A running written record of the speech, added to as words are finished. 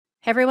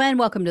everyone.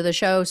 Welcome to the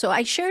show. So,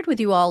 I shared with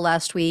you all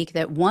last week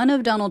that one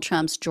of Donald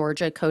Trump's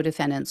Georgia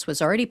co-defendants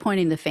was already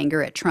pointing the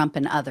finger at Trump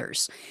and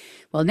others.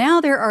 Well,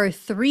 now there are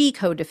three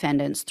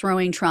co-defendants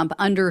throwing Trump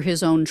under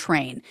his own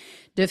train.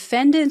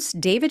 Defendants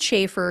David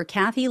Schaefer,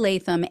 Kathy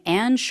Latham,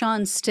 and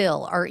Sean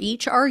Still are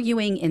each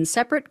arguing in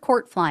separate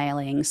court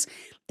filings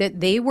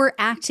that they were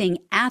acting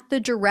at the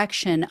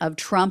direction of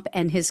Trump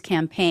and his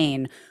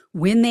campaign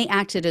when they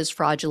acted as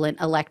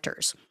fraudulent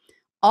electors.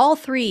 All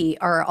three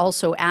are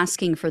also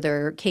asking for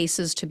their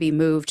cases to be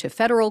moved to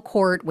federal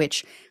court,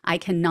 which I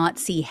cannot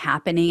see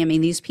happening. I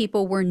mean, these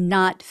people were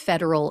not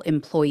federal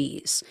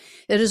employees.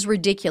 It is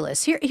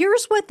ridiculous.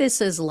 Here's what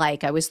this is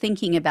like. I was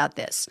thinking about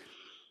this.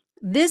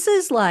 This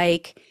is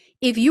like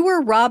if you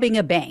were robbing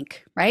a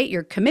bank, right?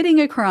 You're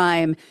committing a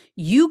crime.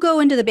 You go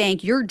into the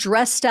bank. You're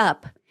dressed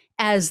up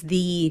as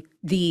the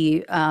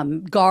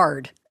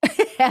guard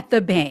at the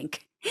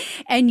bank.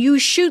 And you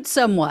shoot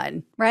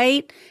someone,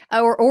 right?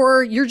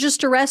 Or you're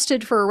just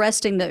arrested for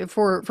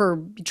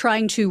for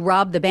trying to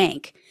rob the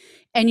bank.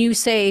 And you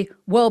say,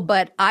 well,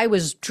 but I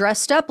was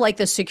dressed up like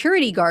the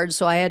security guard,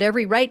 so I had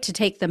every right to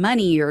take the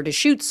money or to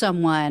shoot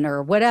someone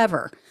or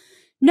whatever.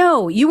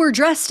 No, you were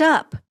dressed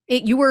up.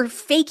 You were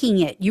faking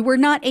it. You were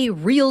not a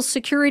real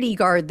security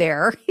guard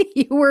there.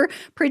 You were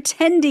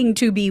pretending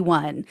to be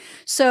one.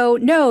 So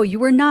no, you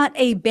were not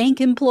a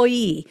bank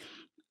employee.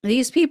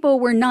 These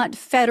people were not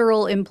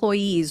federal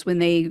employees when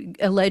they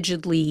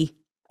allegedly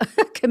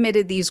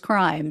committed these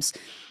crimes.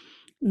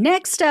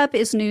 Next up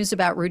is news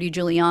about Rudy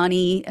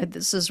Giuliani.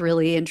 This is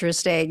really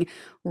interesting.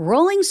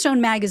 Rolling Stone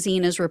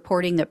magazine is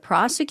reporting that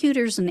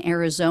prosecutors in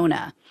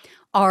Arizona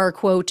are,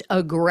 quote,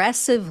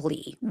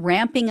 aggressively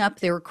ramping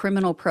up their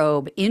criminal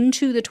probe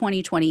into the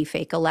 2020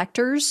 fake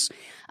electors,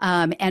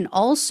 and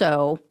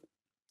also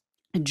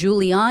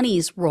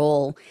Giuliani's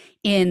role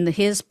in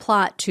his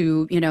plot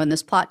to, in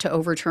this plot to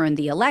overturn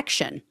the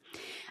election.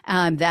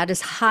 That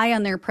is high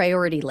on their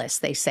priority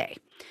list, they say.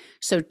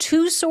 So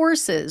two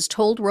sources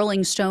told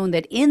Rolling Stone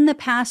that in the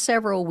past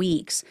several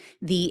weeks,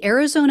 the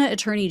Arizona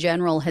Attorney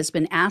General has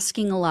been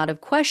asking a lot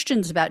of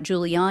questions about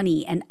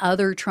Giuliani and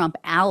other Trump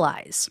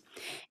allies.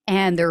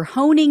 And they're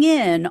honing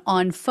in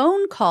on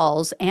phone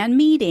calls and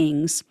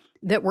meetings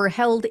that were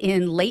held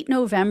in late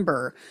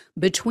November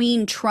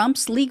between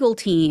Trump's legal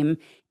team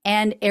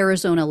and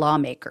Arizona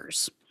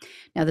lawmakers.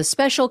 Now, the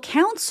special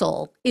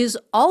counsel is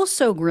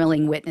also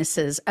grilling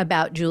witnesses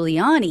about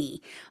Giuliani,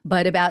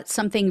 but about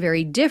something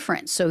very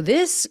different. So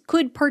this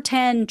could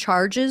portend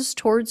charges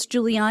towards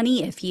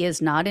Giuliani if he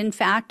is not, in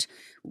fact,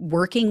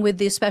 working with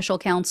the special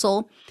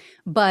counsel.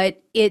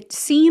 But it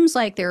seems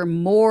like they're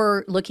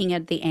more looking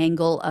at the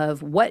angle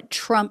of what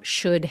Trump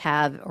should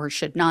have or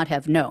should not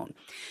have known,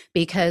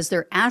 because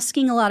they're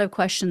asking a lot of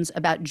questions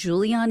about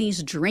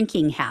Giuliani's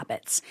drinking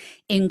habits,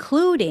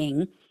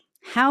 including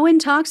how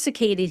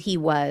intoxicated he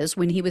was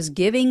when he was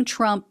giving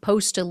Trump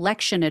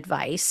post-election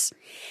advice,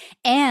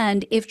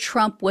 and if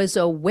Trump was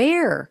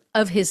aware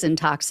of his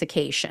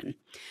intoxication.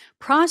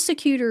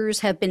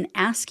 Prosecutors have been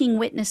asking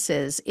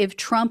witnesses if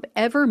Trump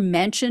ever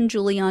mentioned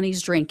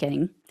Giuliani's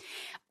drinking,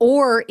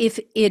 or if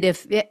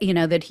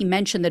that he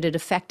mentioned that it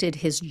affected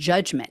his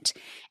judgment.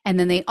 And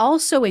then they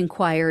also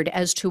inquired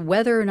as to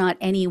whether or not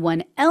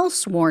anyone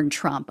else warned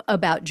Trump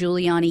about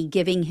Giuliani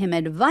giving him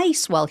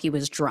advice while he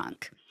was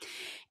drunk.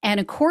 And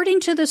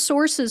according to the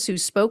sources who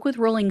spoke with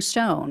Rolling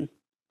Stone,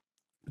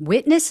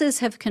 witnesses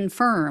have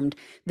confirmed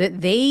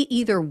that they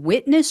either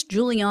witnessed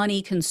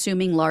Giuliani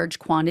consuming large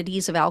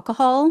quantities of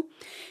alcohol,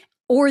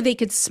 or they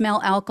could smell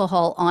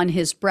alcohol on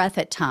his breath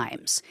at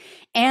times.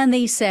 And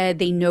they said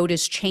they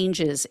noticed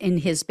changes in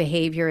his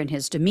behavior and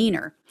his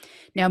demeanor.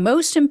 Now,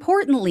 most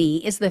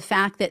importantly is the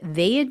fact that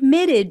they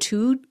admitted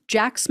to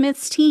Jack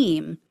Smith's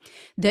team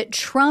that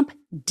Trump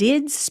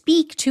did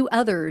speak to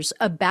others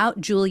about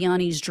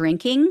Giuliani's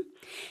drinking,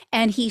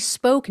 and he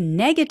spoke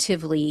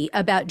negatively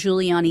about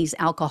Giuliani's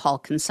alcohol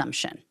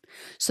consumption.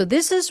 So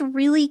this is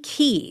really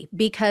key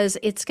because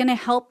it's going to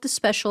help the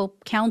special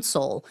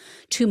counsel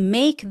to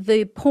make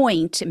the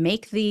point, to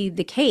make the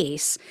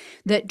case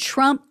that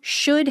Trump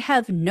should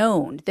have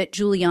known that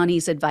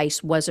Giuliani's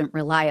advice wasn't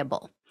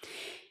reliable.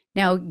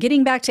 Now,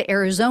 getting back to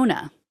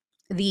Arizona,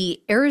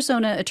 the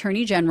Arizona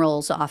Attorney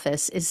General's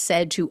office is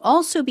said to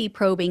also be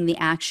probing the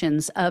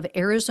actions of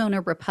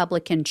Arizona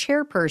Republican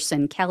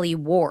chairperson Kelly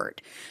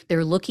Ward.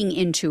 They're looking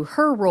into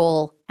her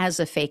role as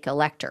a fake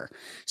elector.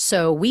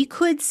 So we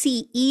could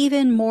see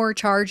even more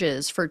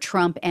charges for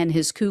Trump and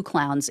his coup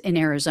clowns in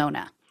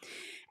Arizona.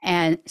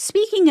 And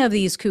speaking of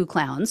these coup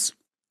clowns,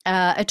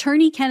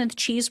 attorney Kenneth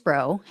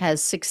Chesebro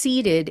has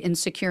succeeded in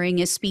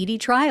securing a speedy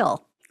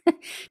trial.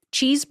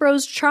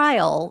 Chesebro's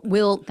trial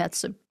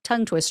that's a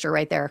tongue twister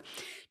right there.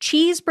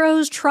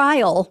 Chesebro's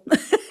trial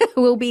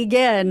will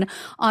begin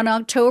on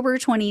October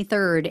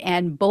 23rd,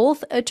 and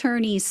both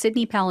attorneys,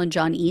 Sidney Powell and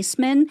John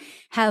Eastman,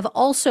 have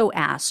also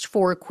asked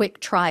for quick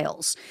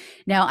trials.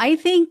 Now, I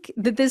think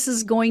that this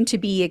is going to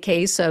be a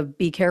case of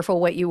be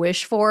careful what you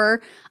wish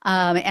for,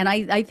 and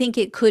I think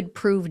it could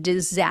prove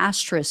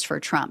disastrous for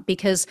Trump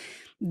because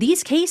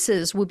these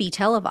cases will be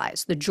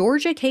televised. The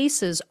Georgia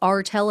cases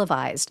are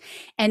televised.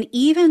 And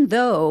even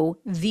though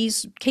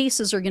these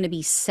cases are going to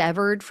be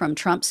severed from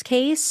Trump's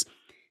case,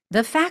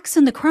 the facts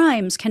and the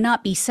crimes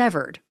cannot be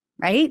severed,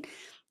 right?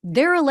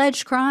 Their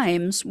alleged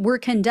crimes were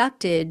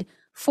conducted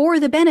for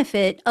the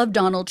benefit of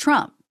Donald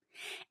Trump.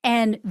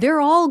 And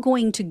they're all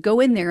going to go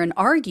in there and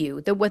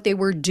argue that what they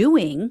were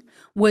doing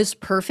was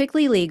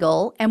perfectly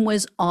legal and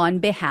was on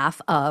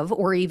behalf of,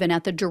 or even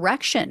at the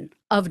direction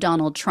of,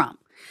 Donald Trump.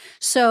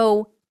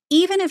 So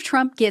even if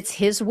Trump gets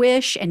his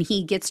wish and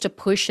he gets to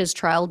push his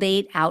trial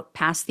date out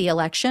past the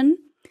election,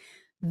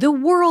 the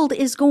world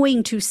is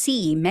going to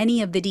see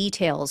many of the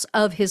details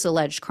of his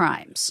alleged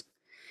crimes.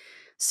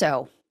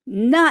 So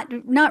not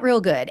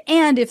real good.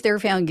 And if they're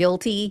found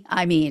guilty,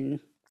 I mean,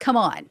 come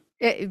on.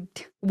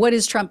 What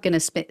is Trump going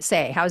to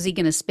say? How is he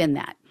going to spin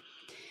that?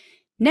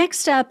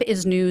 Next up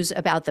is news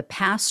about the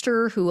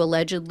pastor who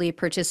allegedly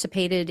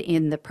participated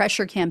in the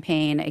pressure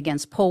campaign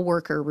against poll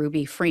worker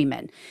Ruby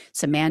Freeman.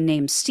 It's a man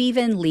named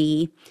Stephen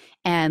Lee,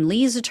 and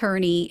Lee's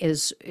attorney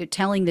is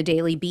telling the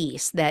Daily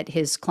Beast that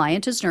his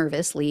client is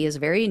nervous. Lee is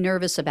very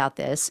nervous about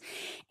this,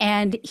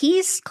 and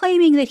he's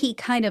claiming that he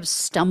kind of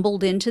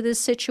stumbled into this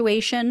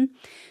situation.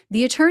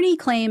 The attorney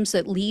claims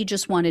that Lee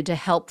just wanted to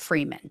help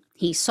Freeman.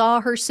 He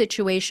saw her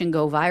situation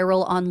go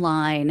viral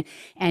online,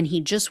 and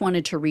he just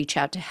wanted to reach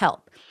out to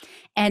help.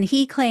 And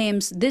he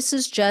claims this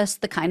is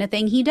just the kind of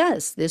thing he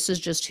does. This is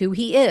just who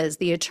he is.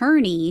 The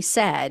attorney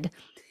said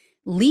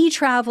Lee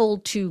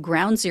traveled to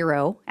Ground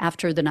Zero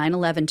after the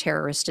 9/11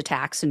 terrorist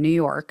attacks in New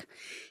York.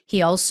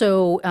 He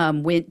also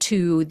went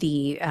to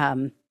the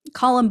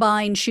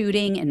Columbine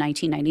shooting in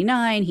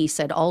 1999. He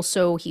said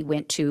also he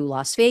went to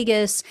Las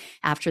Vegas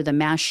after the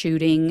mass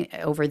shooting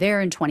over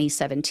there in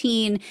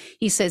 2017.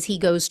 He says he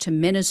goes to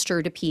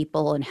minister to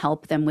people and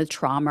help them with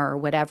trauma or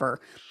whatever.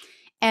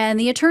 And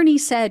the attorney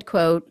said,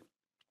 quote,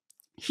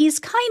 "He's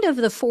kind of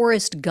the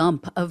Forrest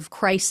Gump of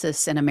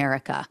crisis in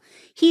America.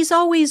 He's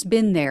always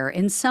been there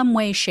in some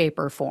way, shape,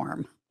 or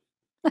form."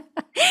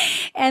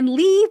 And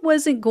Lee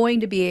wasn't going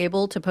to be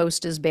able to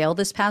post his bail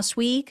this past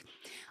week.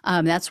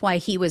 That's why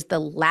he was the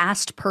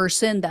last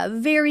person, the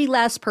very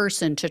last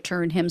person to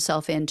turn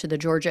himself in to the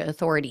Georgia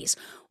authorities.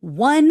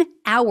 1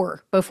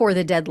 hour before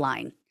the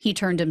deadline, he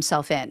turned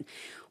himself in.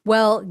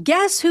 Well,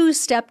 guess who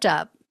stepped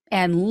up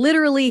and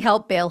literally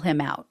helped bail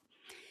him out?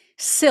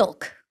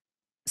 Silk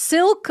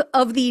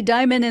of the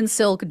Diamond and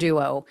Silk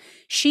duo.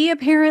 She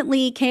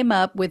apparently came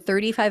up with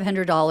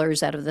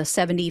 $3,500 out of the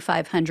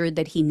 $7,500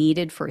 that he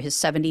needed for his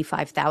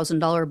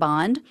 $75,000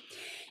 bond.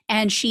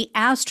 And she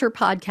asked her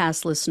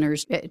podcast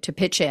listeners to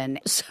pitch in.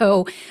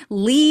 So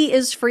Lee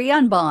is free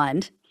on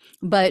bond,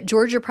 but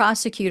Georgia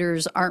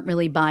prosecutors aren't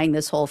really buying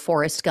this whole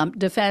Forrest Gump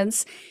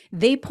defense.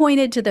 They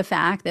pointed to the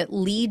fact that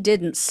Lee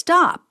didn't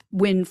stop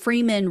when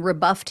Freeman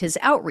rebuffed his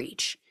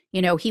outreach.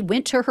 You know, he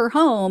went to her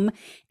home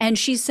and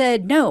she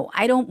said, "No,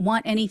 I don't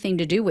want anything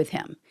to do with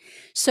him."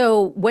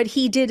 So what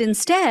he did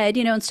instead,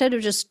 instead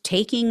of just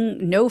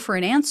taking no for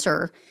an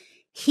answer,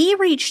 he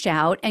reached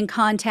out and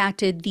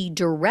contacted the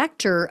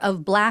director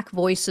of Black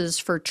Voices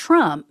for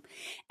Trump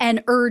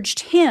and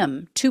urged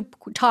him to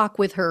talk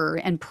with her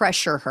and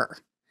pressure her.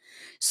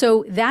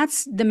 So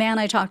that's the man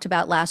I talked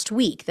about last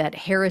week, that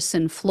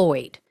Harrison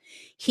Floyd.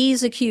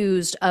 He's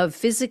accused of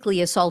physically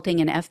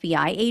assaulting an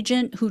FBI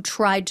agent who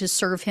tried to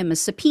serve him a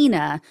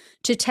subpoena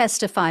to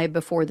testify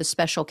before the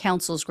special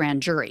counsel's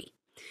grand jury.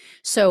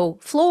 So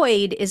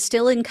Floyd is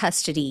still in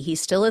custody.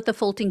 He's still at the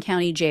Fulton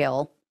County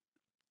Jail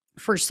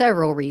for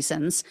several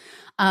reasons.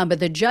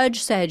 But the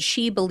judge said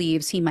she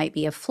believes he might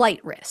be a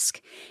flight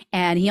risk.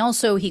 And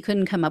he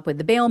couldn't come up with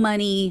the bail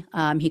money.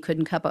 He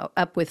couldn't come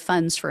up with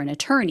funds for an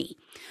attorney.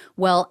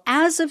 Well,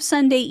 as of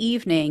Sunday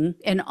evening,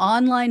 an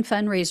online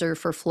fundraiser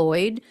for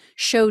Floyd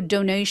showed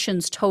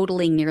donations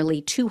totaling nearly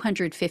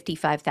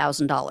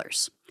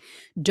 $255,000.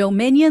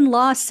 Dominion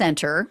Law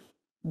Center,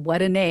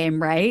 what a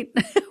name, right?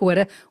 What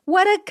a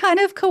kind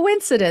of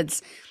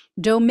coincidence.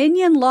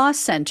 Dominion Law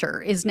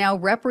Center is now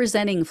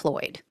representing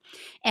Floyd.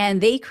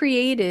 And they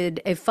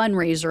created a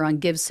fundraiser on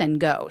Give, Send,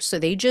 Go. So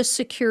they just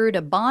secured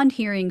a bond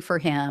hearing for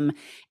him.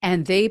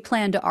 And they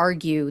plan to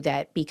argue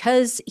that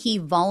because he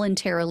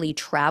voluntarily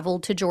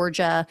traveled to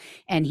Georgia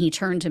and he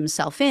turned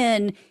himself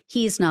in,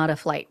 he's not a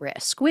flight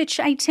risk, which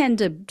I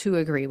tend to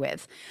agree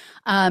with.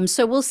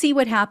 So we'll see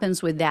what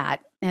happens with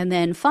that. And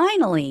then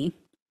finally,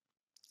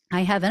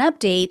 I have an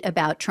update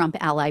about Trump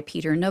ally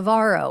Peter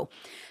Navarro.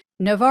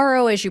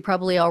 Navarro, as you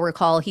probably all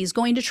recall, he's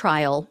going to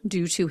trial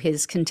due to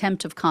his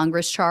contempt of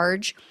Congress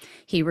charge.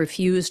 He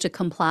refused to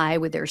comply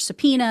with their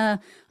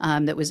subpoena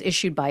that was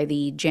issued by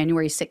the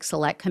January 6th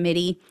Select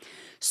Committee.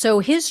 So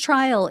his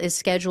trial is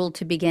scheduled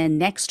to begin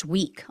next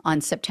week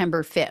on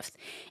September 5th,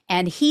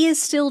 and he is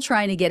still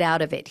trying to get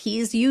out of it.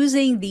 He's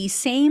using the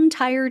same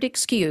tired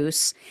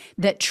excuse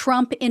that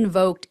Trump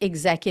invoked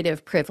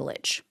executive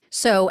privilege.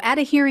 So at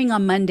a hearing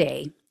on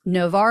Monday,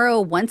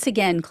 Navarro once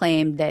again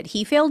claimed that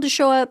he failed to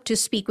show up to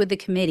speak with the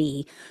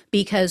committee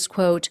because,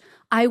 quote,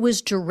 "I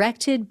was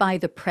directed by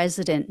the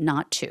president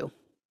not to."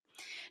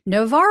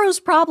 Navarro's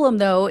problem,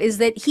 though, is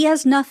that he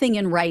has nothing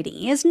in writing.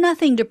 He has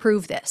nothing to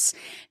prove this.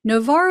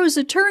 Navarro's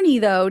attorney,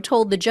 though,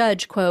 told the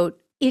judge, quote,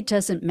 "It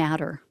doesn't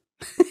matter."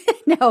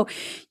 Now,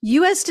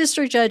 U.S.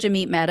 District Judge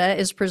Amit Mehta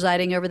is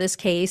presiding over this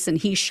case, and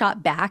he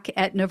shot back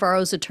at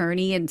Navarro's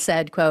attorney and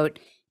said, quote,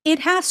 "It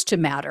has to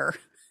matter."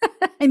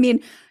 I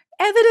mean,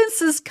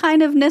 evidence is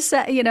kind of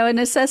a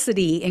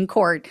necessity in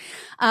court.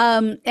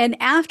 And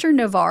after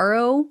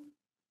Navarro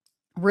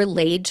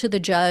relayed to the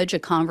judge a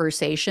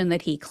conversation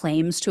that he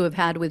claims to have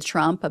had with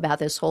Trump about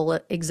this whole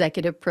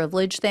executive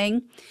privilege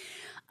thing,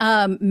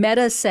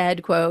 Mehta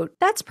said, quote,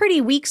 "That's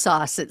pretty weak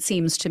sauce, it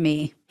seems to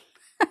me."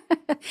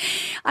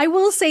 I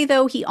will say,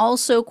 though, he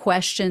also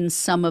questions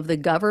some of the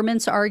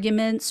government's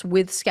arguments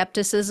with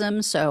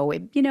skepticism. So,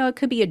 it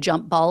could be a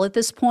jump ball at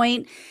this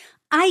point.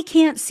 I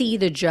can't see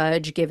the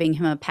judge giving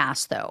him a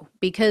pass, though,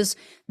 because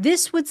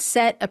this would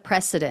set a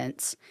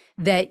precedent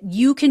that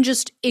you can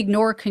just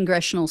ignore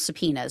congressional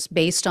subpoenas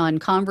based on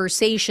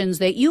conversations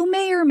that you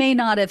may or may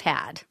not have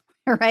had.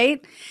 All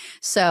right.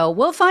 So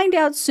we'll find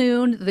out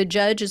soon. The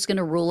judge is going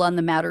to rule on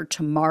the matter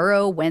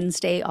tomorrow,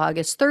 Wednesday,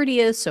 August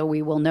 30th. So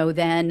we will know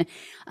then.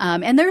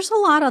 And there's a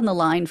lot on the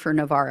line for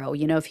Navarro.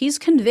 If he's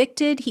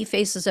convicted, he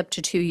faces up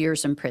to 2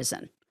 years in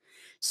prison.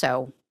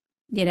 So,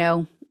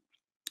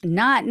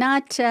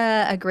 not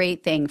a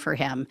great thing for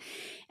him.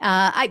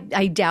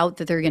 I doubt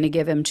that they're going to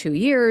give him 2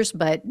 years,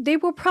 but they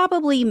will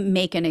probably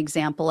make an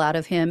example out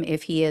of him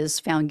if he is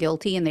found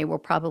guilty, and they will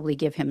probably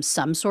give him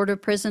some sort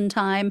of prison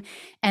time.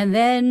 And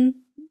then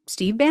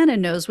Steve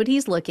Bannon knows what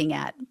he's looking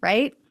at,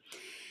 right?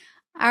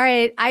 All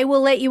right, I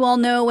will let you all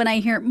know when I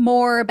hear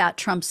more about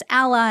Trump's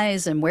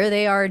allies and where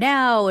they are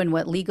now and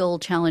what legal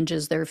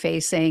challenges they're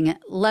facing.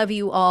 Love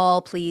you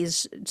all.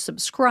 Please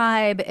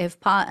subscribe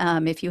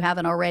if you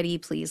haven't already.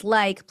 Please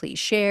like, please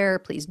share,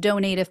 please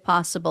donate if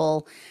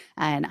possible.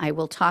 And I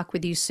will talk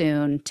with you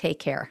soon. Take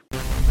care.